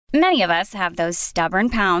Many of us have those stubborn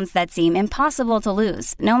pounds that seem impossible to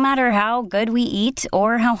lose, no matter how good we eat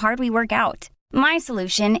or how hard we work out. My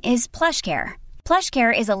solution is PlushCare.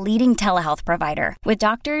 PlushCare is a leading telehealth provider with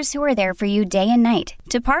doctors who are there for you day and night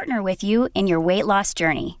to partner with you in your weight loss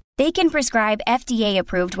journey. They can prescribe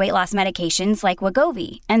FDA-approved weight loss medications like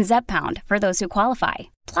Wegovy and Zepbound for those who qualify.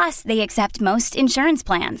 Plus, they accept most insurance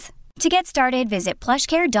plans. To get started, visit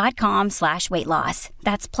plushcare.com/weightloss.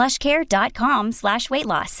 That's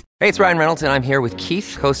plushcare.com/weightloss. Hey, it's Ryan Reynolds, and I'm here with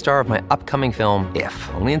Keith, co-star of my upcoming film, If,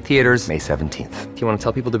 only in theaters May 17th. Do you want to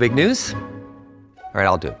tell people the big news? All right,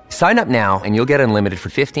 I'll do it. Sign up now and you'll get unlimited for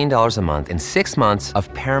 $15 a month and 6 months of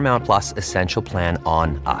Paramount Plus Essential Plan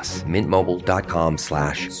on us.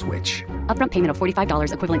 MintMobile.com/switch. Upfront payment of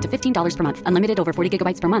 $45 equivalent to $15 per month. Unlimited over 40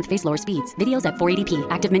 gigabytes per month. Face lower speeds. Videos at 480p.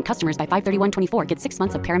 Active Mint customers by 531.24 get 6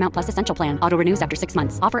 months of Paramount Plus Essential Plan. Auto renews after 6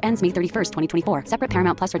 months. Offer ends May 31st, 2024. Separate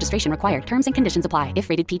Paramount Plus registration required. Terms and conditions apply if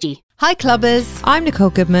rated PG. Hi Clubbers. I'm Nicole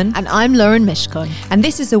Goodman. And I'm Lauren Mishkon. And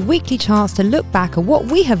this is a weekly chance to look back at what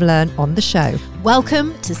we have learned on the show.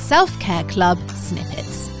 Welcome to Self-Care Club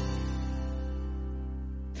Snippets.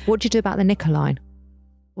 What do you do about the knicker line?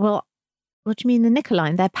 Well, what do you mean the knicker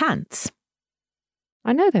line? They're pants.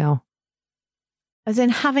 I know they are. As in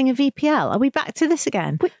having a VPL. Are we back to this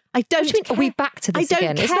again? I don't care. Are we back to this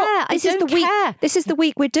again? I don't care. This is the week. This is the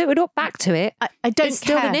week we're doing. We're not back to it. I don't It's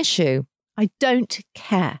care. still an issue. I don't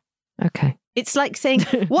care. Okay. It's like saying,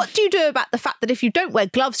 what do you do about the fact that if you don't wear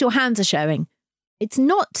gloves, your hands are showing? It's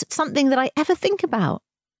not something that I ever think about.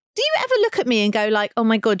 Do you ever look at me and go like, oh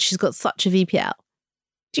my God, she's got such a VPL?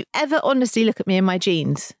 Do you ever honestly look at me in my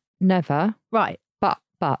jeans? Never. Right. But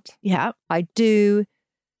Yeah. I do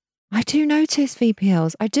notice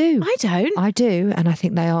VPLs. I do. I don't. I do. And I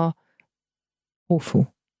think they are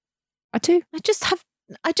awful. I do. I just have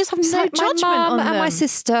It's no like judgment my mum on and them. my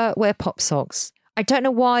sister wear pop socks. I don't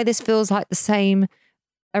know why this feels like the same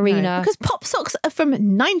arena. No, because pop socks are from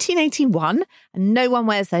 1981 and no one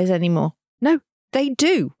wears those anymore. No, they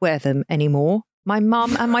do wear them anymore. My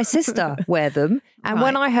mum and my sister wear them. And Right.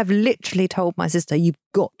 when I have literally told my sister, you've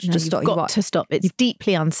got to stop. You've got to stop. It's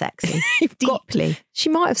deeply unsexy. Deeply. She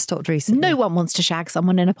might have stopped recently. No one wants to shag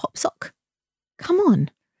someone in a pop sock. Come on.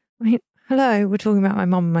 I mean, hello, we're talking about my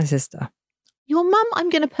mum and my sister. Your mum, I'm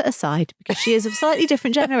going to put aside because she is of slightly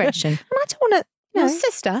different generation. And I don't want to, Your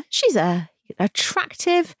sister, she's a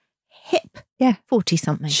attractive, hip,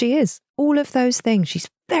 40-something. She is. All of those things. She's a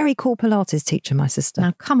very cool Pilates teacher, my sister.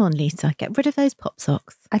 Now, come on, Lisa, get rid of those pop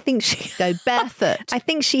socks. I think she... Go barefoot. I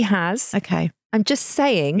think she has. Okay. I'm just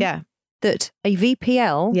saying that a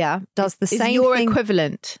VPL does the same your thing.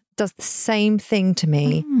 Equivalent. Does the same thing to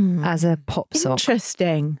me as a pop sock.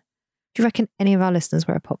 Interesting. Do you reckon any of our listeners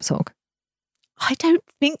wear a pop sock? I don't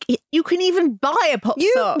think you can even buy a pop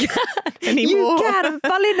sock anymore. You can. And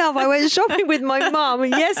funnily enough, I went shopping with my mum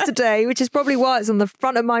yesterday, which is probably why it's on the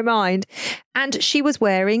front of my mind. And she was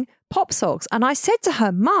wearing pop socks. And I said to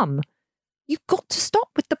her, Mum, you've got to stop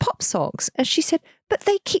with the pop socks. And she said, but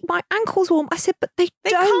they keep my ankles warm. I said, but they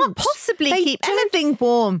don't. Can't possibly keep anything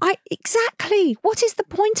warm. Exactly. What is the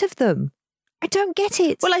point of them? I don't get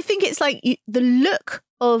it. Well, I think it's like the look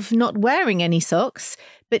of not wearing any socks,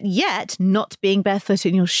 but yet not being barefoot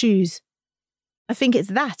in your shoes. I think it's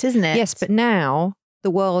that, isn't it? Yes, but now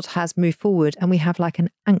the world has moved forward and we have like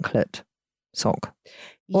an anklet sock.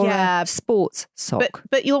 Or a sports sock.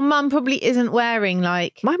 But your mum probably isn't wearing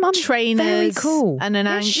like my mum's trainers very cool. And an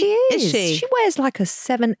anklet. She is. She wears like a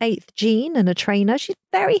 7/8 jean and a trainer. She's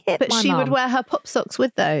very hip. But she would wear her pop socks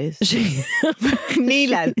with those. Knee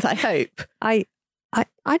length, I hope.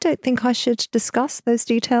 I don't think I should discuss those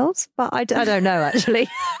details, but I don't know actually.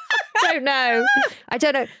 I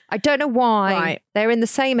don't know why they're in the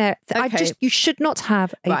same area. Okay. You should not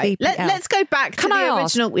have a VPL. Let's go back to the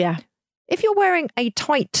original. Yeah. If you're wearing a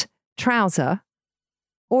tight trouser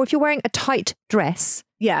or if you're wearing a tight dress,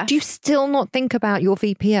 do you still not think about your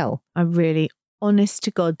VPL? I really, honest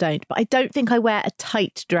to God, don't. But I don't think I wear a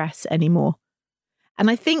tight dress anymore. And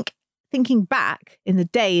I think thinking back in the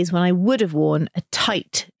days when I would have worn a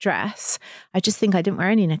tight dress, I just think I didn't wear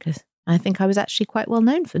any knickers. I think I was actually quite well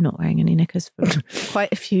known for not wearing any knickers for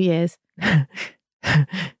quite a few years.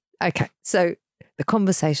 Okay, so the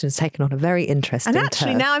conversation has taken on a very interesting And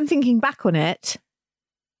actually, turn. now I'm thinking back on it,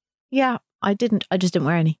 I just didn't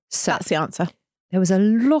wear any. So that's the answer. There was a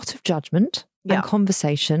lot of judgment and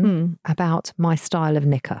conversation about my style of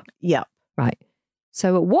knicker. Yeah. Right.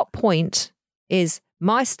 So at what point is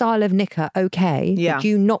my style of knicker okay? With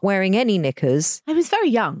you not wearing any knickers? I was very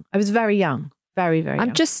young. Very, very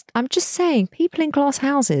young. I'm just saying, people in glass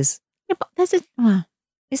houses. Yeah, but there's a...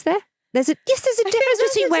 Is there? There's a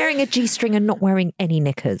difference between wearing a G-string and not wearing any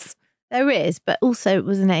knickers. There is, but also it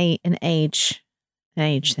was an age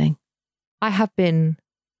thing. I have been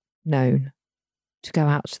known to go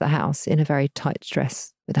out to the house in a very tight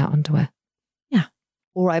dress without underwear. Yeah.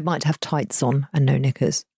 Or I might have tights on and no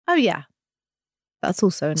knickers. Oh, yeah. That's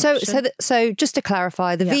also an option. So just to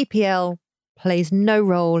clarify, the VPL plays no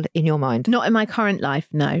role in your mind. Not in my current life,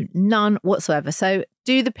 no. None whatsoever. So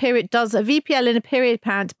does a VPL in a period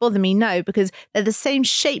pant bother me? No, because they're the same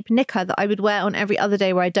shape knicker that I would wear on every other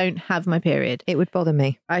day where I don't have my period. It would bother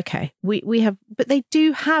me. Okay. We have, but they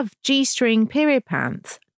do have G-string period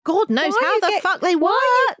pants. God knows how the fuck they work.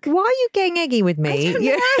 Why are you getting eggy with me? I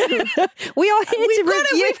don't know. We are here to review.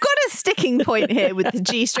 We've got a sticking point here with the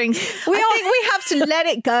G-strings. I think we have to let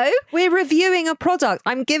it go. We're reviewing a product.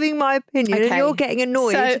 I'm giving my opinion and you're getting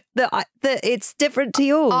annoyed that it's different to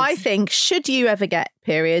yours. I think should you ever get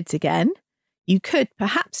periods again, you could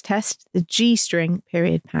perhaps test the G-string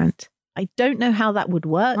period pant. I don't know how that would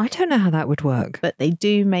work. I don't know how that would work. But they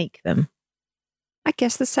do make them. I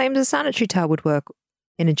guess the same as a sanitary towel would work.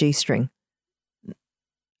 In a G-string.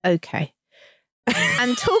 Okay.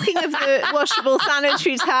 And talking of the washable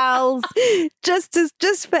sanitary towels,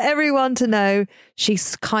 just for everyone to know,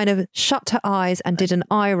 she's kind of shut her eyes and did an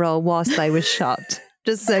eye roll whilst they were shut.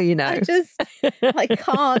 Just so you know. I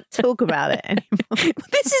can't talk about it anymore.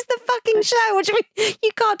 This is the fucking show. What do you mean?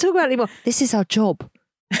 You can't talk about it anymore. This is our job.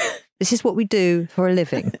 This is what we do for a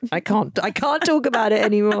living. I can't talk about it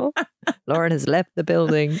anymore. Lauren has left the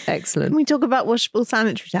building. Excellent. Can we talk about washable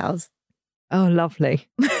sanitary towels? Oh, lovely.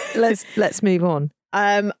 Let's move on.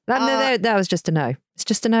 No, that was just a no. It's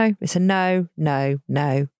just a no. It's a no.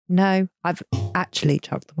 I've actually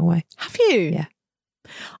chucked them away. Have you? Yeah.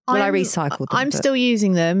 Well, I recycled them. I'm still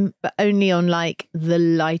using them, but only on like the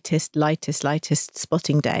lightest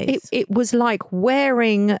spotting days. It was like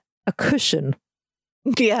wearing a cushion.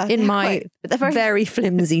 Yeah, in my very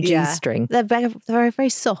flimsy G-string. They're very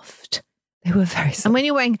soft. They were very soft. And when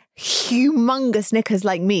you're wearing humongous knickers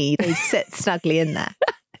like me, they sit snugly in there.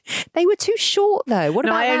 They were too short though. What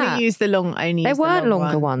about that? I only used the long. They weren't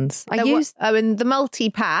longer ones. In the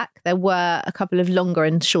multi-pack, there were a couple of longer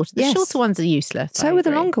and shorter. The shorter ones are useless. So were the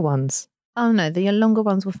longer ones. Oh no, the longer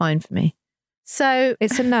ones were fine for me. So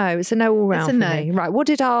it's a no. It's a no all round for me. Right. What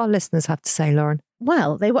did our listeners have to say, Lauren?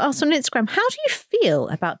 Well, they were asked on Instagram, how do you feel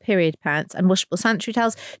about period pants and washable sanitary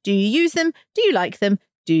towels? Do you use them? Do you like them?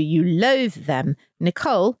 Do you loathe them?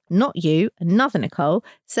 Nicole, not you, another Nicole,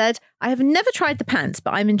 said, I have never tried the pants,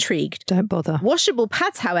 but I'm intrigued. Don't bother. Washable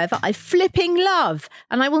pads, however, I flipping love,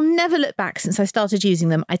 and I will never look back since I started using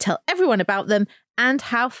them. I tell everyone about them and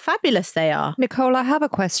how fabulous they are. Nicole, I have a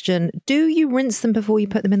question. Do you rinse them before you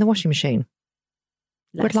put them in the washing machine?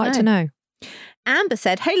 Would like to know. Amber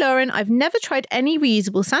said, hey, Lauren, I've never tried any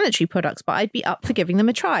reusable sanitary products, but I'd be up for giving them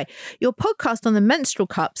a try. Your podcast on the menstrual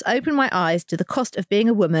cups opened my eyes to the cost of being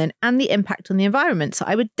a woman and the impact on the environment. So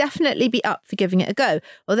I would definitely be up for giving it a go.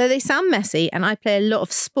 Although they sound messy and I play a lot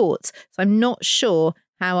of sports, so I'm not sure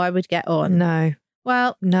how I would get on. No.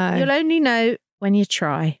 Well, no. You'll only know when you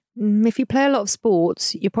try. If you play a lot of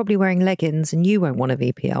sports, you're probably wearing leggings and you won't want a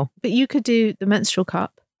VPL. But you could do the menstrual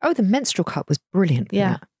cup. Oh, the menstrual cup was brilliant.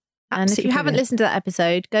 Yeah. And if you haven't listened to that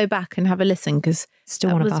episode, go back and have a listen because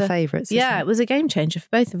still one of our favourites. Yeah, it was a game changer for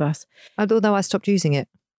both of us. Although I stopped using it.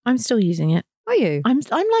 I'm still using it. Are you? I'm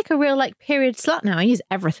like a real period slut now. I use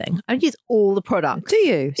everything. I use all the products. Do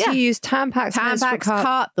you? Yeah. So you use Tampax,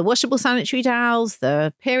 cup, the washable sanitary towels,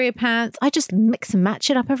 the period pants. I just mix and match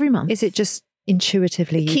it up every month. Is it just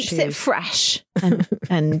intuitively keeps it fresh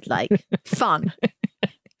and like fun?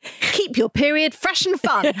 Keep your period fresh and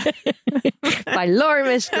fun. By Lauren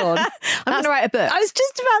Mishcon. I'm going to write a book. I was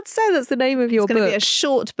just about to say that's the name of your book. It's going to be a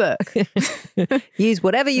short book. Use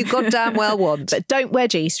whatever you goddamn well want. But don't wear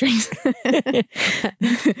G-strings.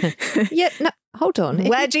 Yeah, no, hold on.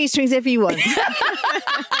 Wear G-strings if you want.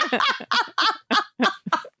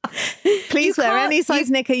 Please wear any size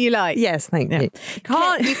knicker you like. Yes, thank you.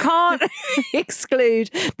 You can't exclude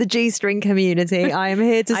the G-string community. I am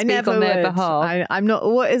here to speak on their behalf. I'm not.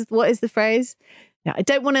 What is the phrase? Yeah, I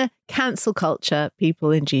don't want to cancel culture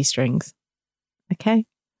people in G-strings. Okay,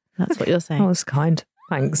 that's what you're saying. That was kind.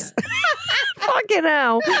 Thanks. Fucking Fucking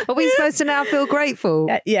hell. Are we supposed to now feel grateful?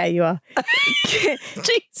 Yeah, you are.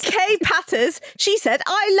 Kay Patters, she said,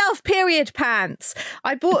 I love period pants.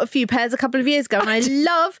 I bought a few pairs a couple of years ago and I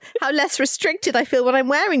love how less restricted I feel when I'm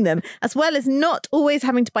wearing them, as well as not always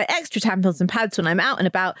having to buy extra tampons and pads when I'm out and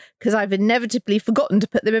about because I've inevitably forgotten to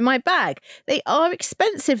put them in my bag. They are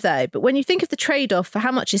expensive though, but when you think of the trade-off for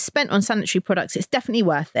how much is spent on sanitary products, it's definitely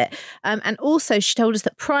worth it. And also she told us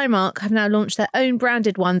that Primark have now launched their own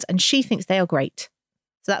branded ones and she thinks they are great.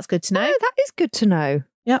 So that's good to know. Oh, that is good to know.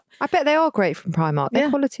 Yep. I bet they are great from Primark. Their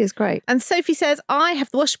quality is great. And Sophie says, I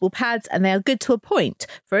have the washable pads and they are good to a point.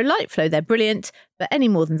 For a light flow, they're brilliant, but any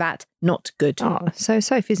more than that, not good. Oh, so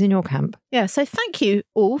Sophie's in your camp. Yeah, so thank you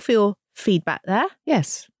all for your feedback there.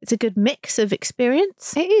 Yes. It's a good mix of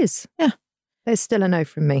experience. It is. Yeah. There's still a no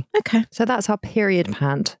from me. Okay. So that's our period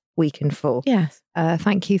pant week in full. Yes.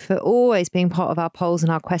 Thank you for always being part of our polls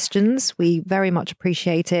and our questions. We very much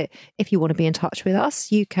appreciate it. If you want to be in touch with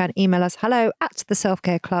us, you can email us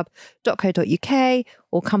hello@theselfcareclub.co.uk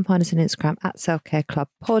or come find us on Instagram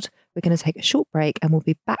 @selfcareclubpod. We're going to take a short break and we'll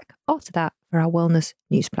be back after that for our wellness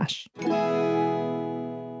newsflash.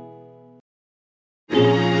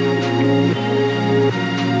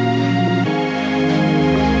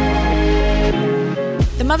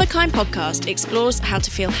 The Motherkind podcast explores how to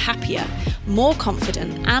feel happier, more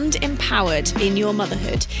confident and empowered in your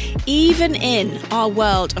motherhood, even in our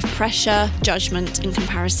world of pressure, judgment and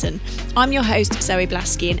comparison. I'm your host, Zoe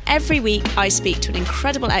Blaskey, and every week I speak to an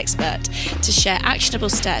incredible expert to share actionable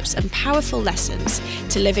steps and powerful lessons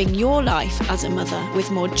to living your life as a mother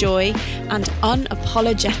with more joy and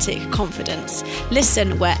unapologetic confidence.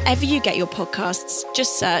 Listen wherever you get your podcasts,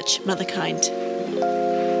 just search Motherkind.